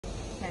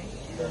Okay.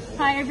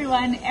 Hi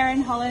everyone,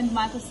 Erin Holland,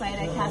 Slater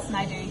and Kass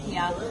Naidoo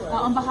here.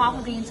 On behalf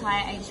of the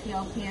entire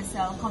HPL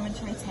PSL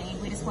commentary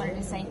team, we just wanted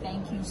to say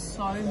thank you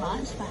so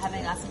much for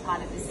having us a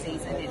part of this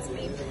season. It's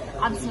been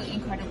absolutely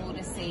incredible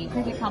to see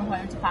cricket come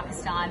home to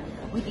Pakistan.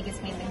 We think it's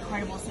been an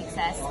incredible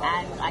success,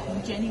 and I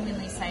can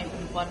genuinely say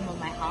from the bottom of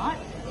my heart,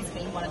 it's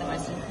been one of the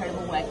most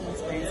incredible working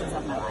experiences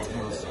of my life.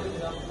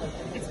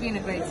 It's been a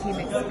great team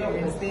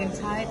experience. The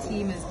entire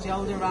team has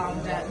gelled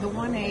around the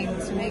one aim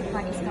to make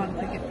Pakistan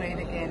cricket great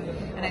again,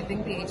 and I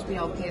think the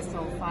HPL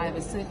PSL5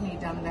 has certainly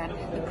done that.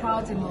 The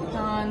crowds in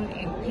Multan,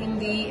 in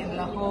Pindi, in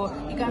Lahore,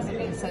 you guys have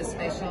been so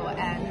special,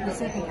 and we're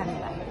certainly coming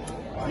back.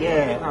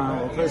 Yeah,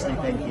 well, firstly,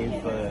 thank you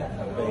for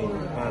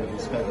being part of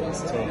this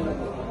fabulous team.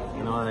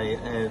 And I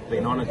have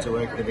been honoured to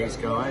work with these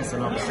guys,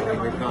 and obviously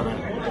we've got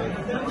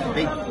a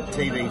big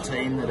TV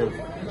team that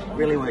have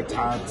really worked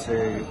hard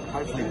to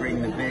hopefully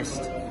bring the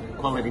best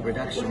quality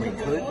production we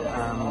could.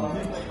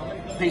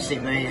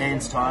 PCB,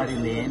 hands tied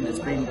in the end. It's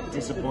been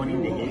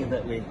disappointing to hear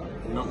that we're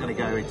not going to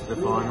go into the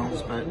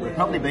finals, but we've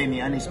probably been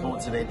the only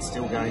sports event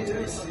still going to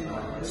this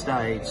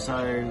stage.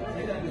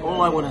 So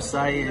all I want to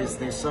say is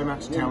there's so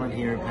much talent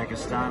here in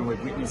Pakistan.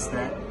 We've witnessed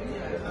that.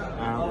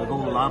 We've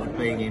all loved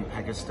being in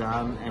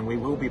Pakistan, and we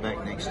will be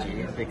back next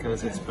year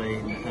because it's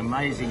been an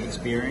amazing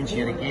experience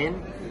yet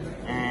again.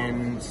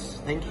 And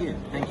thank you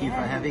for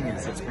having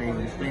us. It's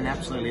been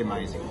absolutely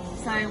amazing.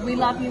 So we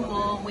love you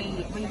all.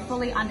 We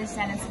fully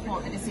understand and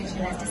support the decision,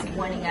 as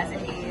disappointing as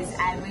it is,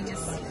 and we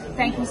just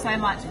thank you so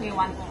much for your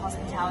wonderful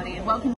hospitality and welcome.